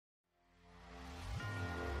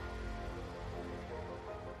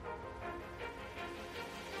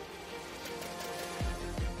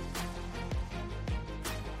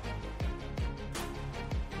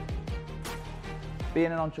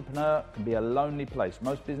Being an entrepreneur can be a lonely place.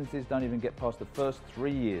 Most businesses don't even get past the first 3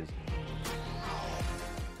 years.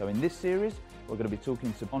 So in this series, we're going to be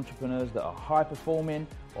talking to entrepreneurs that are high-performing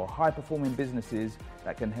or high-performing businesses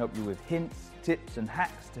that can help you with hints, tips and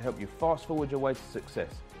hacks to help you fast-forward your way to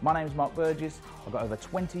success. My name is Mark Burgess. I've got over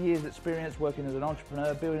 20 years experience working as an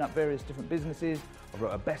entrepreneur, building up various different businesses. I've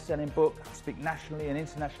wrote a best-selling book. I speak nationally and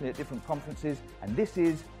internationally at different conferences. And this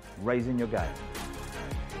is Raising Your Game.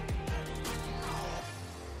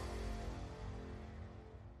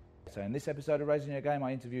 So in this episode of Raising Your Game,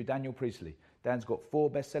 I interviewed Daniel Priestley. Dan's got 4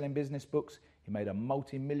 best-selling business books. He made a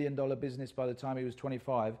multi-million-dollar business by the time he was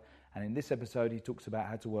 25. And in this episode, he talks about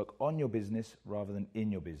how to work on your business rather than in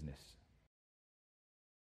your business.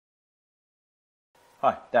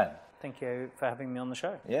 Hi, Dan. Thank you for having me on the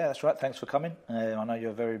show. Yeah, that's right. Thanks for coming. I know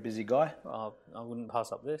you're a very busy guy. I wouldn't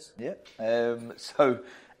pass up this. Yeah.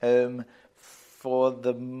 For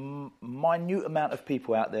the minute amount of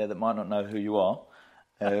people out there that might not know who you are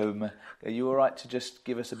you all right to just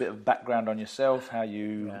give us a bit of background on yourself, how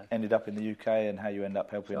you ended up in the UK and how you end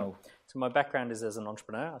up helping all? So my background is as an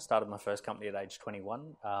entrepreneur. I started my first company at age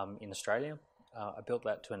 21 in Australia. I built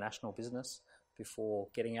that to a national business. Before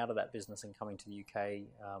getting out of that business and coming to the UK,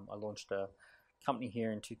 I launched a company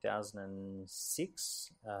here in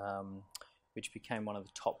 2006, which became one of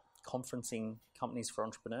the top conferencing companies for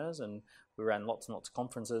entrepreneurs. And we ran lots and lots of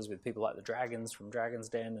conferences with people like the Dragons from Dragon's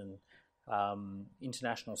Den and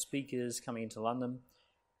international speakers coming into London.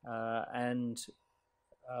 And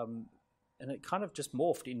it kind of just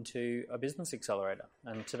morphed into a business accelerator.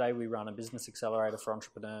 And today we run a business accelerator for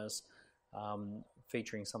entrepreneurs,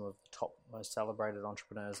 featuring some of the top, most celebrated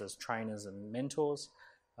entrepreneurs as trainers and mentors.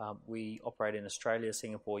 We operate in Australia,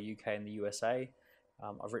 Singapore, UK, and the USA.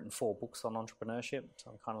 I've written 4 books on entrepreneurship,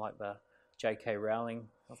 so I'm kind of like the J.K. Rowling.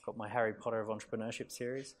 I've got my Harry Potter of entrepreneurship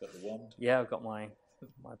series. Got the wand? Yeah, I've got my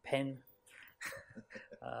pen.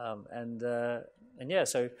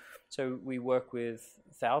 So we work with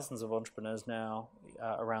thousands of entrepreneurs now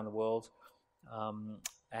around the world.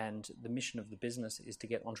 And the mission of the business is to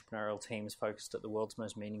get entrepreneurial teams focused at the world's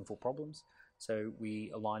most meaningful problems. So we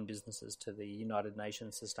align businesses to the United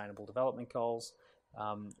Nations Sustainable Development Goals.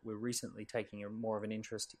 We're recently taking more of an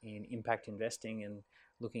interest in impact investing and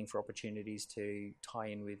looking for opportunities to tie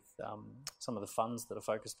in with some of the funds that are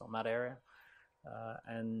focused on that area.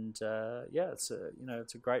 It's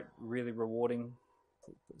a great, really rewarding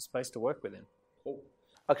space to work within. Cool.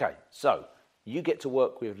 Okay, so you get to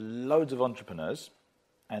work with loads of entrepreneurs.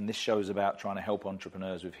 And this show is about trying to help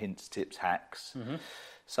entrepreneurs with hints, tips, hacks. Mm-hmm.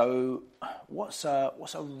 So what's a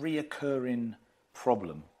reoccurring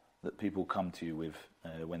problem that people come to you with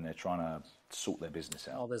when they're trying to sort their business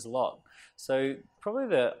out? Oh, there's a lot. So probably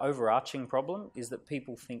the overarching problem is that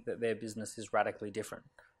people think that their business is radically different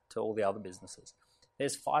to all the other businesses.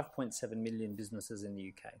 There's 5.7 million businesses in the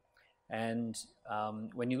UK. And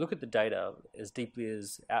when you look at the data as deeply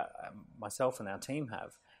as myself and our team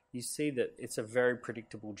have, you see that it's a very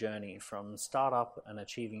predictable journey from startup and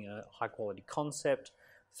achieving a high-quality concept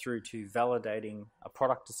through to validating a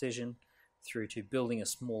product decision, through to building a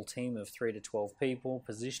small team of 3 to 12 people,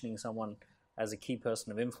 positioning someone as a key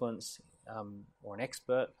person of influence or an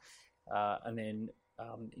expert, and then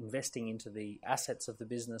investing into the assets of the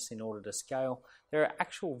business in order to scale. There are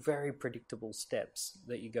actual very predictable steps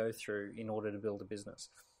that you go through in order to build a business.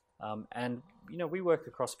 We work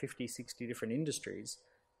across 50, 60 different industries.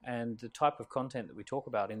 And the type of content that we talk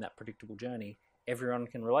about in that predictable journey, everyone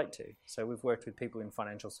can relate to. So we've worked with people in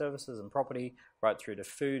financial services and property, right through to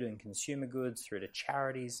food and consumer goods, through to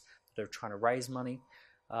charities that are trying to raise money.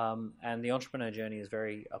 And the entrepreneur journey is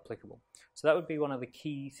very applicable. So that would be one of the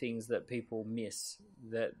key things that people miss,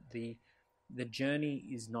 that the journey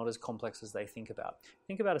is not as complex as they think about.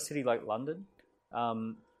 Think about a city like London.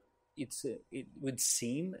 It would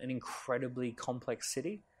seem an incredibly complex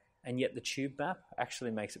city, and yet the tube map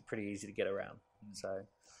actually makes it pretty easy to get around. So,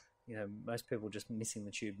 most people are just missing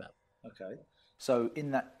the tube map. Okay. So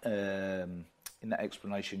in that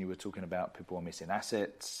explanation, you were talking about people are missing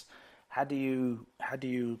assets. How do you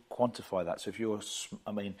quantify that? So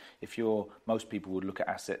most people would look at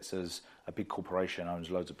assets as a big corporation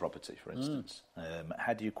owns loads of property, for instance.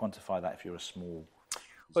 How do you quantify that if you're a small?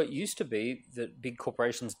 Well, it used to be that big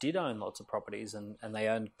corporations did own lots of properties and they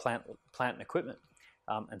owned plant and equipment.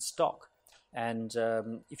 And stock. And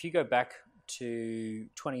if you go back to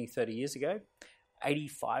 20, 30 years ago,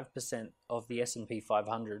 85% of the S&P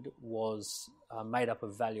 500 was made up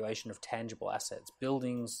of valuation of tangible assets,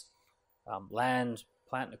 buildings, land,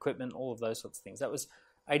 plant and equipment, all of those sorts of things. That was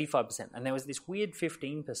 85%. And there was this weird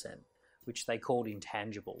 15%, which they called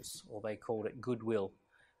intangibles, or they called it goodwill.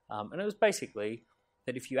 And it was basically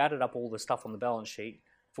that if you added up all the stuff on the balance sheet,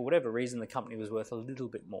 for whatever reason, the company was worth a little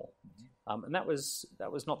bit more. And that was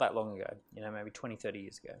not that long ago, maybe 20, 30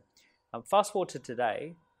 years ago. Fast forward to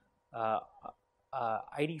today,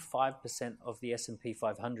 85% of the S&P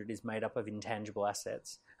 500 is made up of intangible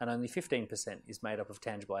assets, and only 15% is made up of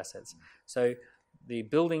tangible assets. So the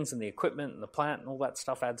buildings and the equipment and the plant and all that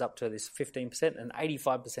stuff adds up to this 15%, and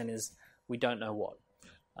 85% is we don't know what.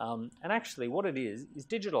 And actually what it is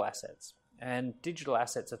digital assets. And digital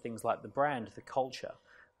assets are things like the brand, the culture,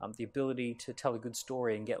 the ability to tell a good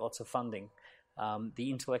story and get lots of funding, the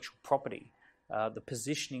intellectual property, the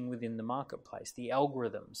positioning within the marketplace, the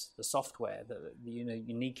algorithms, the software, the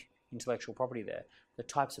unique intellectual property there, the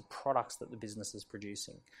types of products that the business is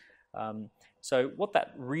producing. So what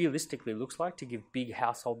that realistically looks like, to give big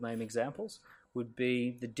household name examples, would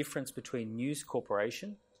be the difference between News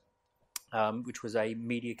Corporation, which was a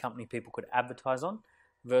media company people could advertise on,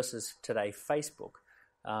 versus today Facebook,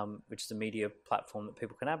 which is a media platform that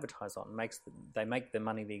people can advertise on. They make their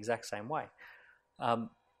money the exact same way.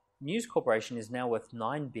 News Corporation is now worth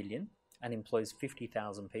 $9 billion and employs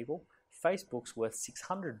 50,000 people. Facebook's worth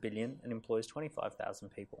 $600 billion and employs 25,000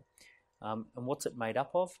 people. And what's it made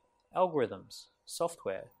up of? Algorithms,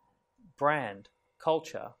 software, brand,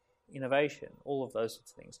 culture, innovation, all of those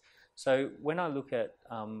sorts of things. So when I look at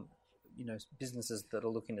businesses that are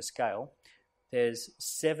looking to scale, there's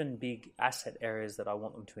 7 big asset areas that I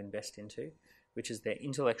want them to invest into, which is their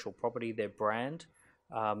intellectual property, their brand,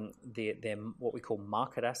 their what we call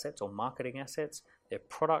market assets or marketing assets, their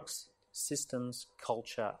products, systems,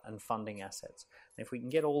 culture, and funding assets. And if we can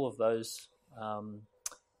get all of those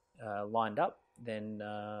lined up, then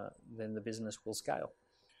the business will scale.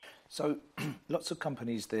 So lots of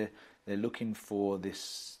companies, they're looking for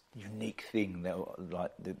this unique thing that,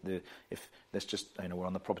 like if let's just we're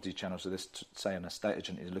on the property channel, so let's say an estate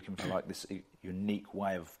agent is looking for like this unique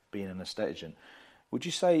way of being an estate agent. Would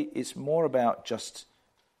you say it's more about just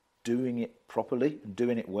doing it properly and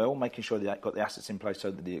doing it well, making sure they've got the assets in place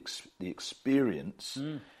so that the experience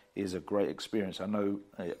is a great experience? I know,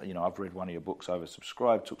 I've read one of your books,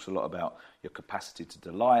 Oversubscribed, talks a lot about your capacity to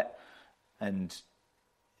delight. And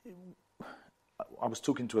I was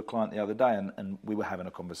talking to a client the other day, and we were having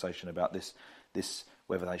a conversation about this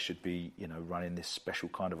whether they should be, running this special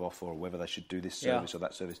kind of offer, or whether they should do this service or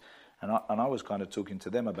that service. And I was kind of talking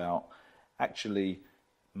to them about, actually,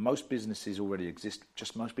 most businesses already exist,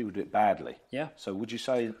 just most people do it badly. Yeah. So would you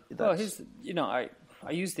say that's... Well,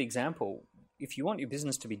 I use the example, if you want your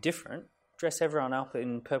business to be different, dress everyone up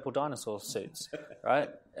in purple dinosaur suits, right?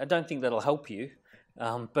 I don't think that'll help you,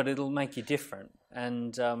 but it'll make you different.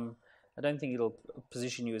 And I don't think it'll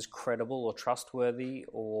position you as credible or trustworthy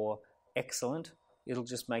or excellent. It'll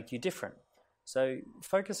just make you different. So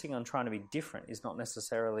focusing on trying to be different is not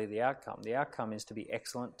necessarily the outcome. The outcome is to be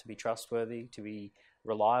excellent, to be trustworthy, to be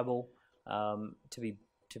reliable, to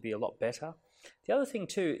be a lot better. The other thing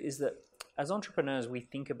too is that as entrepreneurs, we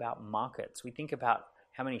think about markets. We think about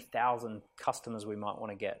how many thousand customers we might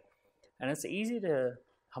want to get. And it's easy to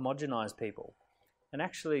homogenize people. And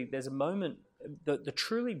actually, there's a moment, the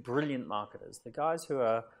truly brilliant marketers, the guys who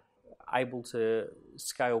are able to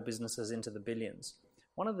scale businesses into the billions,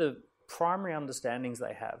 one of the primary understandings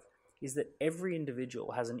they have is that every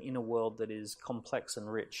individual has an inner world that is complex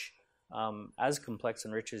and rich, as complex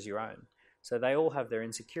and rich as your own. So they all have their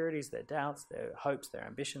insecurities, their doubts, their hopes, their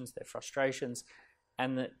ambitions, their frustrations,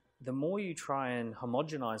 and that the more you try and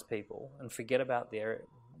homogenize people and forget about their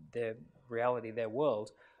reality, their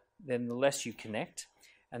world, then the less you connect,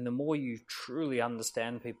 and the more you truly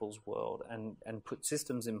understand people's world and put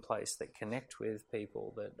systems in place that connect with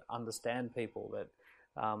people, that understand people, that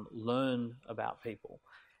learn about people,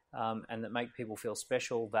 and that make people feel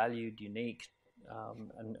special, valued, unique,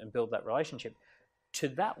 and build that relationship to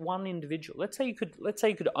that one individual. Let's say you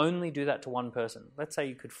could only do that to one person. Let's say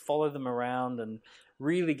you could follow them around and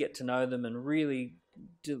really get to know them and really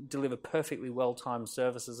deliver perfectly well-timed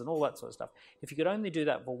services and all that sort of stuff. If you could only do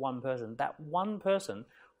that for one person, that one person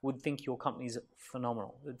would think your company's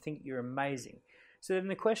phenomenal. They'd think you're amazing. So then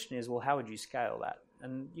the question is, well, how would you scale that?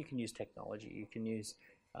 And you can use technology, you can use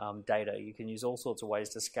data, you can use all sorts of ways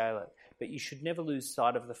to scale it. But you should never lose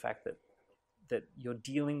sight of the fact that you're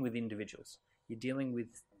dealing with individuals. You're dealing with,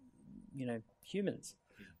 humans.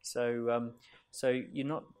 So you're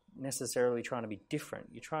not necessarily trying to be different.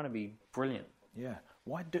 You're trying to be brilliant. Yeah.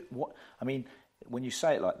 When you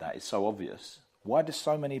say it like that, it's so obvious. Why do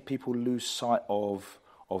so many people lose sight of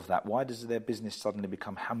that? Why does their business suddenly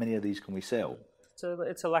become, how many of these can we sell? So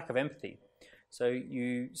it's a lack of empathy. So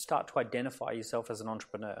you start to identify yourself as an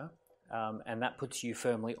entrepreneur, and that puts you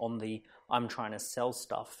firmly on the I'm trying to sell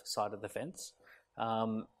stuff side of the fence.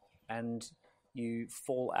 and you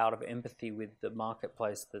fall out of empathy with the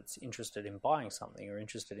marketplace that's interested in buying something, or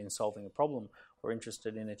interested in solving a problem, or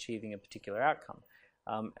interested in achieving a particular outcome.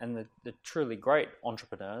 And the truly great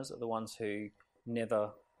entrepreneurs are the ones who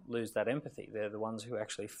never lose that empathy. They're the ones who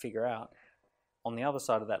actually figure out, on the other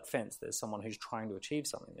side of that fence, there's someone who's trying to achieve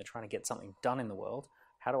something. They're trying to get something done in the world.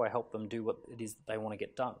 How do I help them do what it is that they want to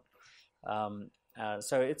get done?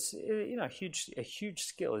 So it's a huge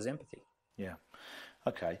skill is empathy. Yeah.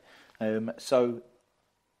 Okay. So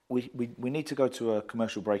we need to go to a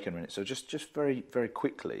commercial break in a minute. So just very, very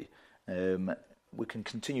quickly, we can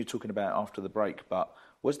continue talking about it after the break, but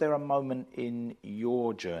was there a moment in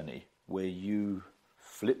your journey where you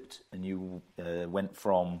flipped and you went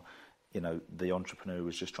from, the entrepreneur who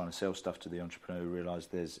was just trying to sell stuff to the entrepreneur who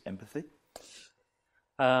realised there's empathy?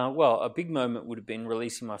 Well, a big moment would have been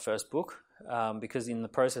releasing my first book, because in the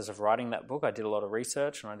process of writing that book, I did a lot of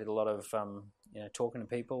research and I did a lot of talking to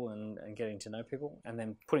people and getting to know people, and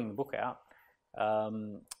then putting the book out,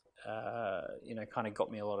 kind of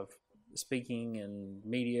got me a lot of speaking and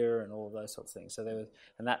media and all of those sorts of things. So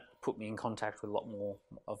and that put me in contact with a lot more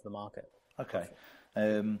of the market. Okay.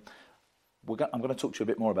 I'm going to talk to you a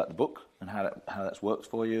bit more about the book and how that's worked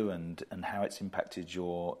for you and how it's impacted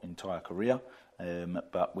your entire career.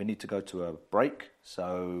 But we need to go to a break,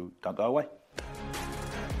 so don't go away.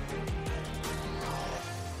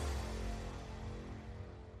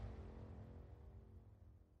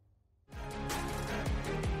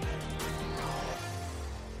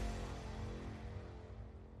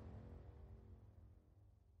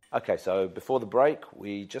 Okay, so before the break,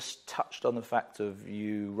 we just touched on the fact of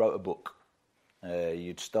you wrote a book.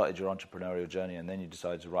 You'd started your entrepreneurial journey, and then you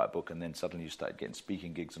decided to write a book, and then suddenly you started getting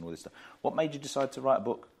speaking gigs and all this stuff. What made you decide to write a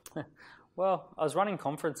book? Well, I was running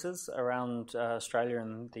conferences around Australia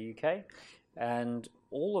and the UK, and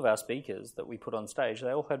all of our speakers that we put on stage,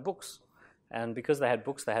 they all had books. And because they had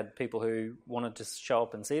books, they had people who wanted to show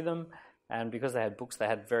up and see them. And because they had books, they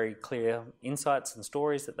had very clear insights and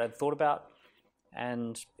stories that they'd thought about.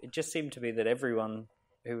 And it just seemed to be that everyone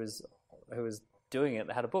who was doing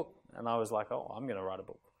it had a book. And I was like, I'm going to write a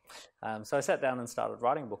book. So I sat down and started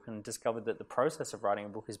writing a book and discovered that the process of writing a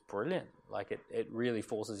book is brilliant. Like it really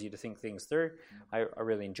forces you to think things through. I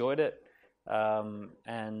really enjoyed it. And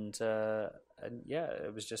yeah,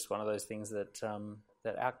 it was just one of those things that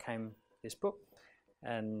out came this book.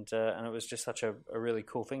 And it was just such a really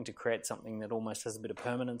cool thing to create something that almost has a bit of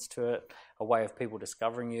permanence to it, a way of people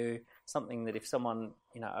discovering you, something that if someone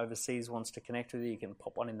overseas wants to connect with you, you can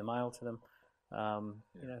pop one in the mail to them.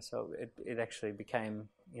 So it actually became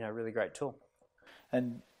a really great tool.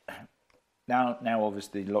 And now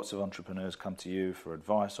obviously lots of entrepreneurs come to you for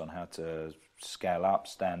advice on how to scale up,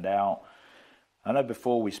 stand out. I know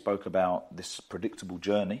before we spoke about this predictable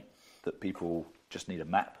journey that people just need a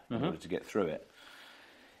map in order to get through it.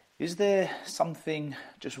 Is there something,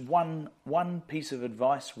 just one piece of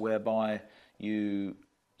advice whereby you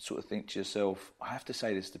sort of think to yourself, I have to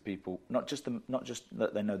say this to people, not just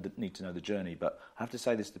that they need to know the journey, but I have to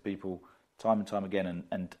say this to people time and time again,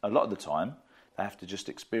 and a lot of the time they have to just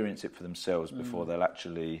experience it for themselves before they'll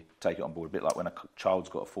actually take it on board. A bit like when a child's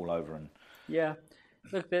got to fall over and... Yeah,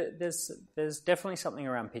 look, there's definitely something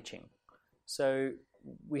around pitching. So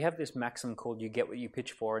we have this maxim called you get what you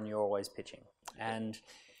pitch for, and you're always pitching. And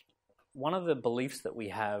one of the beliefs that we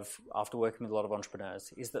have after working with a lot of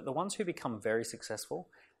entrepreneurs is that the ones who become very successful,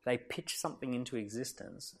 they pitch something into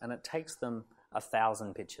existence and it takes them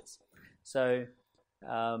 1,000 pitches. So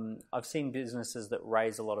I've seen businesses that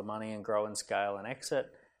raise a lot of money and grow and scale and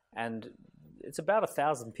exit, and it's about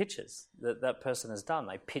 1,000 pitches that person has done.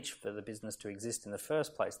 They pitch for the business to exist in the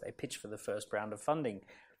first place. They pitch for the first round of funding.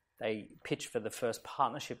 They pitch for the first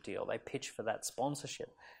partnership deal. They pitch for that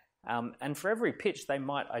sponsorship. And for every pitch, they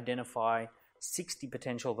might identify 60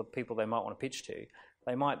 potential people they might want to pitch to.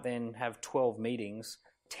 They might then have 12 meetings,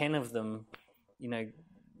 10 of them,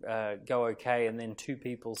 go okay, and then 2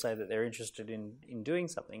 people say that they're interested in doing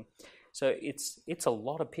something. So it's a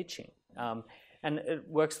lot of pitching. And it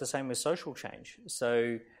works the same with social change.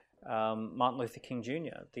 So Martin Luther King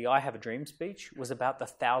Jr., the I Have a Dream speech was about the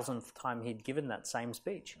 1,000th time he'd given that same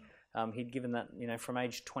speech. He'd given that, from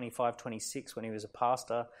age 25, 26 when he was a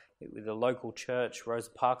pastor with a local church,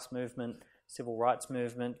 Rosa Parks movement, civil rights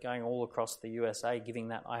movement, going all across the USA, giving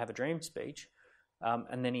that I Have a Dream speech.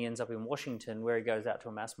 And then he ends up in Washington where he goes out to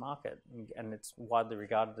a mass market. And it's widely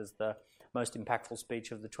regarded as the most impactful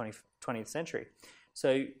speech of the 20th century.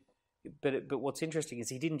 So, but what's interesting is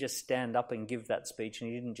he didn't just stand up and give that speech, and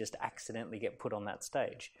he didn't just accidentally get put on that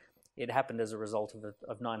stage. It happened as a result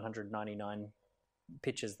of 999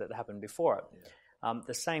 pitches that happened before it.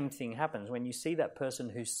 the same thing happens. When you see that person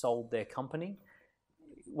who sold their company,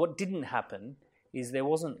 what didn't happen is there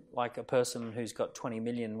wasn't like a person who's got 20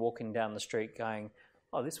 million walking down the street going,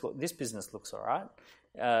 oh, this business looks all right.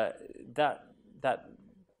 That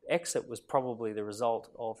exit was probably the result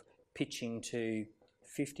of pitching to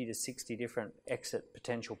 50 to 60 different exit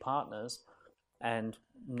potential partners and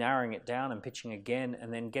narrowing it down and pitching again,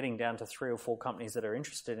 and then getting down to 3 or 4 companies that are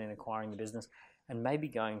interested in acquiring the business, and maybe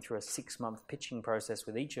going through a 6-month pitching process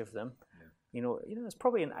with each of them. Yeah. It's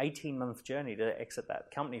probably an 18-month journey to exit that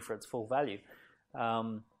company for its full value.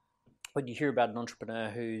 When you hear about an entrepreneur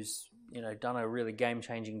who's done a really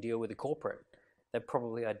game-changing deal with a corporate, they've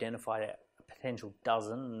probably identified a potential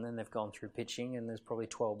dozen, and then they've gone through pitching, and there's probably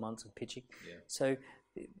 12 months of pitching. Yeah. So,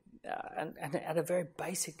 and at a very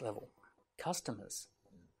basic level, customers,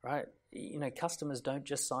 right? Customers don't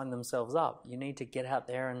just sign themselves up. You need to get out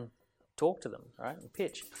there and talk to them, right? And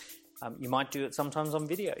pitch. You might do it sometimes on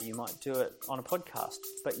video. You might do it on a podcast,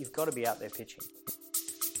 but you've got to be out there pitching.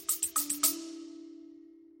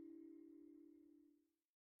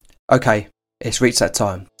 Okay, it's reached that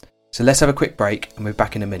time. So let's have a quick break and we're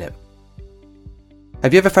back in a minute.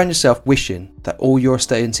 Have you ever found yourself wishing that all your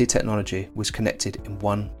estate agency technology was connected in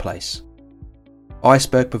one place?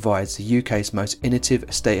 Iceberg provides the UK's most innovative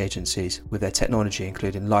estate agencies with their technology,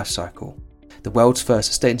 including Lifecycle, the world's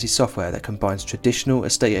first estate agency software that combines traditional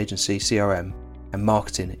estate agency CRM and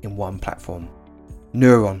marketing in one platform.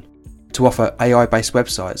 Neuron, to offer AI-based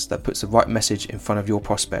websites that puts the right message in front of your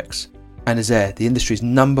prospects. And Azure, the industry's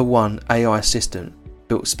 #1 AI assistant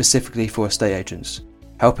built specifically for estate agents,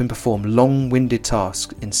 helping perform long-winded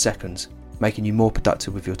tasks in seconds, making you more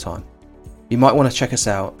productive with your time. You might want to check us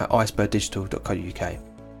out at icebergdigital.co.uk.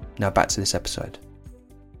 Now back to this episode.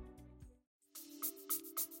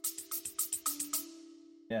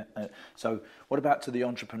 Yeah. So what about to the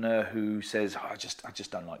entrepreneur who says, I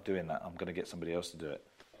just don't like doing that. I'm going to get somebody else to do it.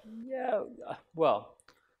 Yeah. Well,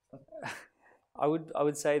 I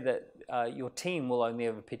would say that your team will only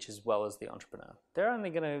ever pitch as well as the entrepreneur. They're only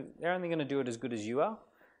going to do it as good as you are.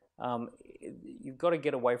 You've got to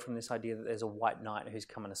get away from this idea that there's a white knight who's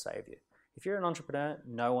coming to save you. If you're an entrepreneur,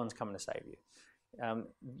 no one's coming to save you.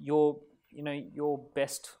 Your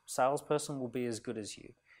best salesperson will be as good as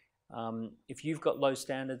you. If you've got low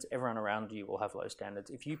standards, everyone around you will have low standards.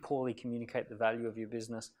 If you poorly communicate the value of your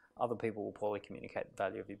business, other people will poorly communicate the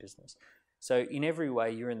value of your business. So in every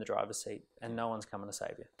way, you're in the driver's seat and no one's coming to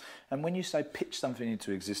save you. And when you say pitch something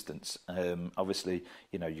into existence, obviously,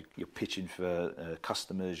 you're pitching for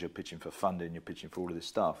customers, you're pitching for funding, you're pitching for all of this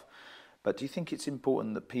stuff. But do you think it's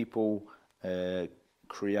important that people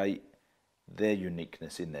create their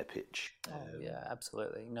uniqueness in their pitch? Yeah,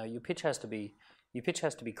 absolutely. No, your pitch has to be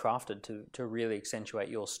crafted to really accentuate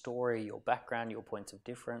your story, your background, your points of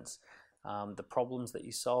difference, the problems that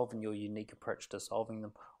you solve, and your unique approach to solving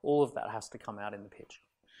them. All of that has to come out in the pitch.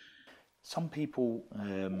 Some people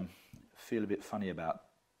feel a bit funny about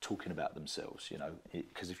talking about themselves,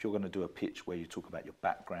 because if you're going to do a pitch where you talk about your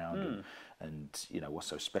background and what's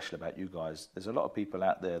so special about you guys, there's a lot of people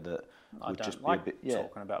out there that would just be a bit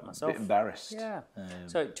talking about myself, a bit embarrassed. Yeah.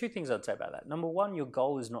 So 2 things I'd say about that. Number 1, your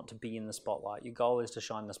goal is not to be in the spotlight. Your goal is to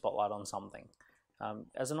shine the spotlight on something.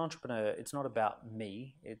 As an entrepreneur, it's not about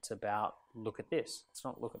me. It's about look at this. It's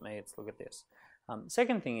not look at me. It's look at this.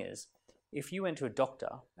 Second thing is, if you went to a doctor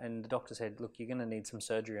and the doctor said, look, you're going to need some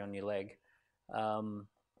surgery on your leg.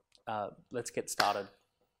 Let's get started.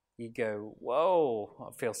 You go, whoa,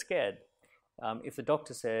 I feel scared. If the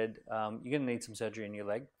doctor said, you're going to need some surgery in your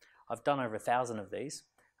leg, I've done over 1,000 of these.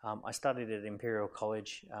 I studied at Imperial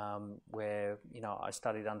College where, I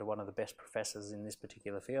studied under one of the best professors in this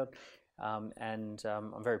particular field. And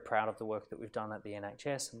I'm very proud of the work that we've done at the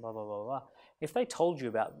NHS and blah, blah, blah, blah. If they told you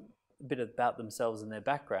a bit about themselves and their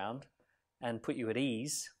background and put you at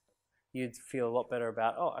ease, you'd feel a lot better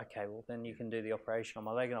about, oh, okay, well, then you can do the operation on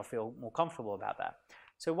my leg and I'll feel more comfortable about that.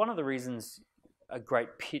 So one of the reasons a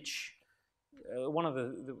great pitch, one of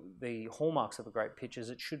the hallmarks of a great pitch is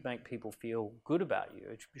it should make people feel good about you.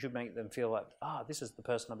 It should make them feel like, this is the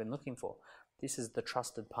person I've been looking for. This is the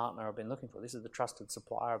trusted partner I've been looking for. This is the trusted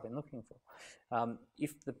supplier I've been looking for.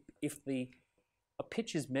 If a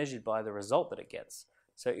pitch is measured by the result that it gets,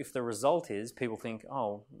 so if the result is people think,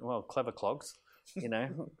 oh, well, clever clogs,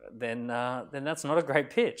 then that's not a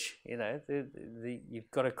great pitch.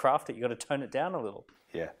 You've got to craft it. You've got to tone it down a little.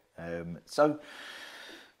 Yeah. So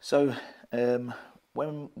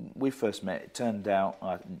when we first met, it turned out,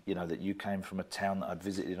 that you came from a town that I'd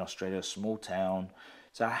visited in Australia, a small town.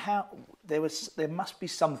 So there must be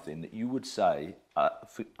something that you would say.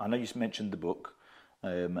 I know you mentioned the book,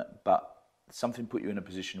 but something put you in a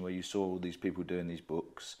position where you saw all these people doing these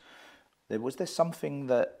books. Was there something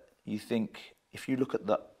that you think, if you look at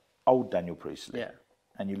the old Daniel Priestley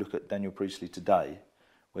and you look at Daniel Priestley today,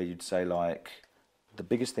 where you'd say, like, the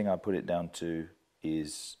biggest thing I put it down to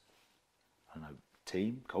is, I don't know,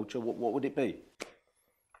 team, culture, what would it be?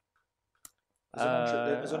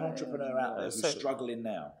 There's an entrepreneur out there who's struggling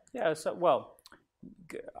now. Yeah,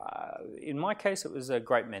 in my case, it was a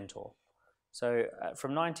great mentor. So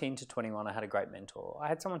from 19 to 21, I had a great mentor. I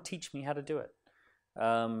had someone teach me how to do it.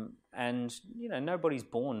 And, nobody's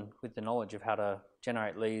born with the knowledge of how to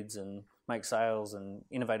generate leads and make sales and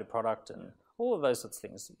innovate a product and all of those sorts of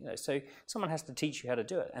things. So someone has to teach you how to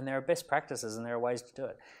do it. And there are best practices and there are ways to do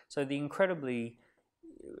it. So the incredibly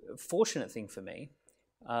fortunate thing for me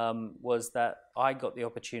was that I got the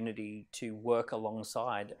opportunity to work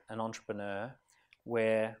alongside an entrepreneur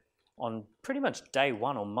where on pretty much day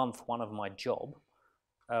one or month one of my job,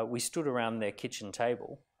 we stood around their kitchen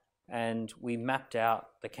table and we mapped out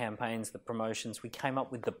the campaigns, the promotions. We came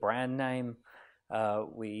up with the brand name.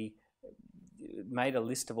 We made a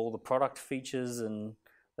list of all the product features and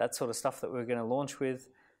that sort of stuff that we were going to launch with.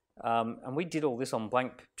 And we did all this on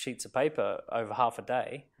blank sheets of paper over half a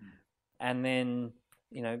day. And then,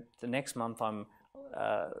 the next month I'm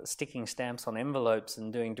sticking stamps on envelopes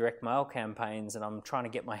and doing direct mail campaigns, and I'm trying to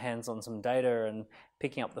get my hands on some data and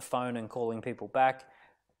picking up the phone and calling people back.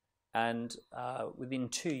 And within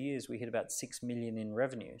 2 years, we hit about 6 million in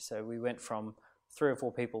revenue. So we went from 3 or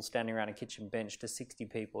 4 people standing around a kitchen bench to 60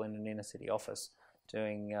 people in an inner city office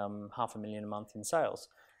doing $500,000 a month in sales.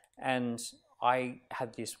 And I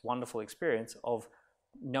had this wonderful experience of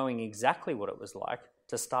knowing exactly what it was like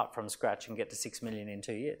to start from scratch and get to 6 million in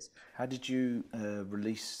 2 years. How did you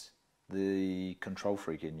release the control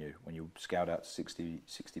freak in you when you scaled out to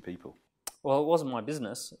 60 people? Well, it wasn't my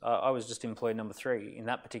business. I was just employee number 3 in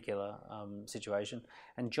that particular situation.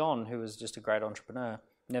 And John, who was just a great entrepreneur,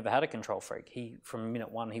 never had a control freak. From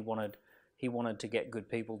minute one, he wanted to get good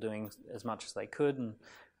people doing as much as they could,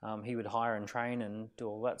 and he would hire and train and do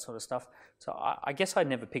all that sort of stuff. So I guess I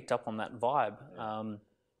never picked up on that vibe.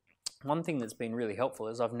 One thing that's been really helpful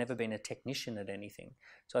is I've never been a technician at anything.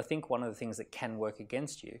 So I think one of the things that can work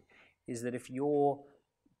against you is that if you're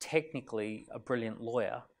technically a brilliant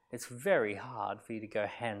lawyer, it's very hard for you to go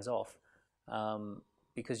hands-off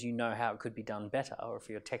because you know how it could be done better. Or if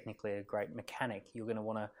you're technically a great mechanic, you're going to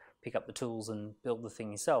want to pick up the tools and build the thing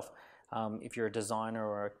yourself. If you're a designer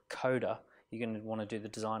or a coder, you're going to want to do the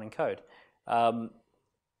design and code.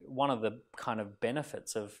 One of the kind of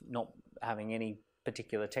benefits of not having any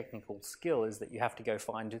particular technical skill is that you have to go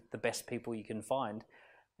find the best people you can find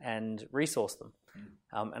and resource them.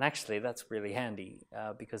 And actually that's really handy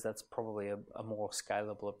because that's probably a more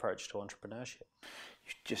scalable approach to entrepreneurship.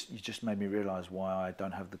 You just made me realise why I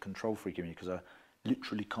don't have the control freak in me, because I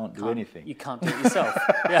literally can't do anything. You can't do it yourself.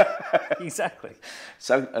 Yeah, exactly.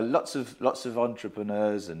 So lots of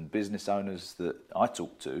entrepreneurs and business owners that I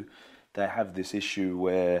talk to, they have this issue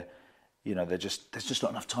where there's just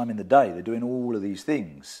not enough time in the day. They're doing all of these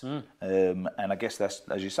things. And I guess that's,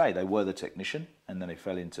 as you say, they were the technician and then they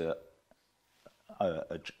fell into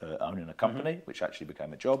owning a company, which actually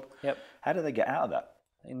became a job. Yep. How do they get out of that?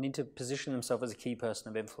 They need to position themselves as a key person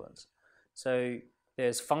of influence. So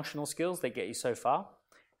there's functional skills that get you so far,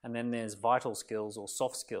 and then there's vital skills or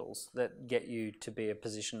soft skills that get you to be a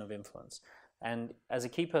position of influence. And as a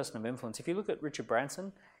key person of influence, if you look at Richard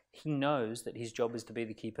Branson, he knows that his job is to be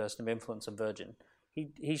the key person of influence of Virgin.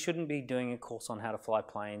 He shouldn't be doing a course on how to fly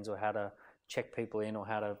planes or how to check people in or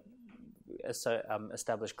how to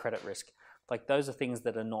establish credit risk. Like, those are things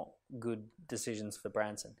that are not good decisions for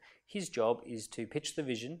Branson. His job is to pitch the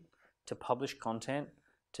vision, to publish content,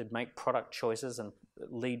 to make product choices and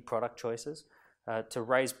lead product choices, to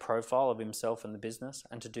raise profile of himself and the business,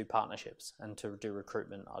 and to do partnerships and to do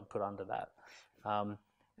recruitment. I'd put under that.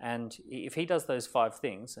 And if he does those 5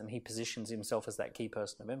 things and he positions himself as that key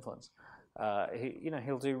person of influence,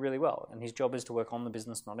 he'll do really well. And his job is to work on the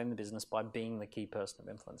business, not in the business, by being the key person of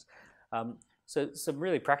influence. So some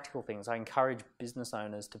really practical things. I encourage business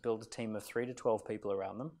owners to build a team of 3 to 12 people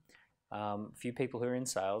around them. A few people who are in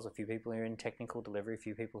sales, a few people who are in technical delivery, a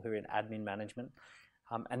few people who are in admin management.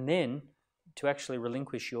 And then to actually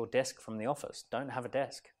relinquish your desk from the office. Don't have a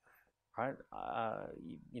desk. Right?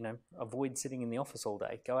 Avoid sitting in the office all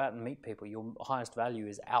day. Go out and meet people. Your highest value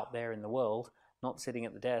is out there in the world, not sitting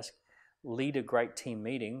at the desk. Lead a great team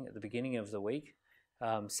meeting at the beginning of the week.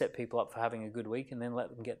 Set people up for having a good week, and then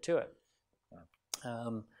let them get to it.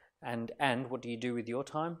 And what do you do with your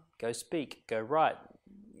time? Go speak. Go write.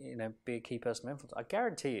 Be a key person of influence. I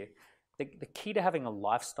guarantee you, the key to having a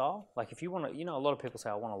lifestyle, like if you want to, you know, a lot of people say,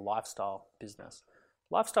 I want a lifestyle business.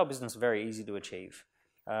 Lifestyle business is very easy to achieve.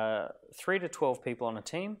 3 to 12 people on a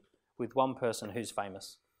team with one person who's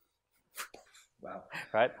famous. Wow.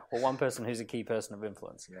 Right? Or one person who's a key person of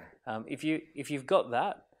influence. Yeah. If you've got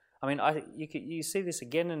that, I mean, you see this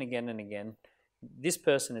again and again and again. This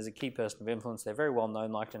person is a key person of influence. They're very well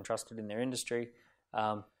known, liked and trusted in their industry.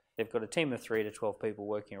 They've got a team of 3 to 12 people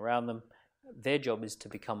working around them. Their job is to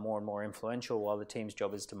become more and more influential, while the team's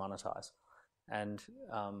job is to monetize. And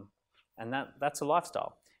that's a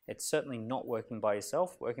lifestyle. It's certainly not working by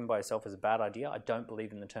yourself. Working by yourself is a bad idea. I don't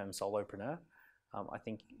believe in the term solopreneur. I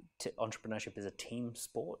think entrepreneurship is a team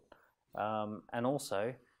sport. And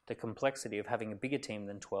also, the complexity of having a bigger team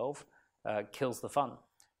than 12 kills the fun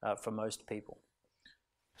for most people.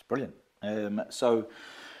 It's brilliant. So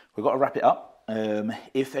we've got to wrap it up.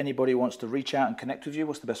 If anybody wants to reach out and connect with you,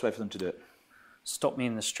 what's the best way for them to do it? Stop me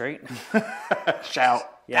in the street. Shout.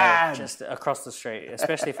 Yeah, Dan! just across the street,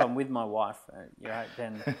 especially if I'm with my wife.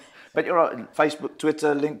 Then. But you're right, Facebook,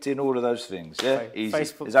 Twitter, LinkedIn, all of those things. Yeah, easy.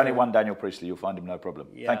 Facebook, There's only one Daniel Priestley. You'll find him, no problem.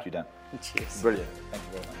 Yeah. Thank you, Dan. Cheers. Brilliant. Thank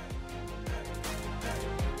you very much.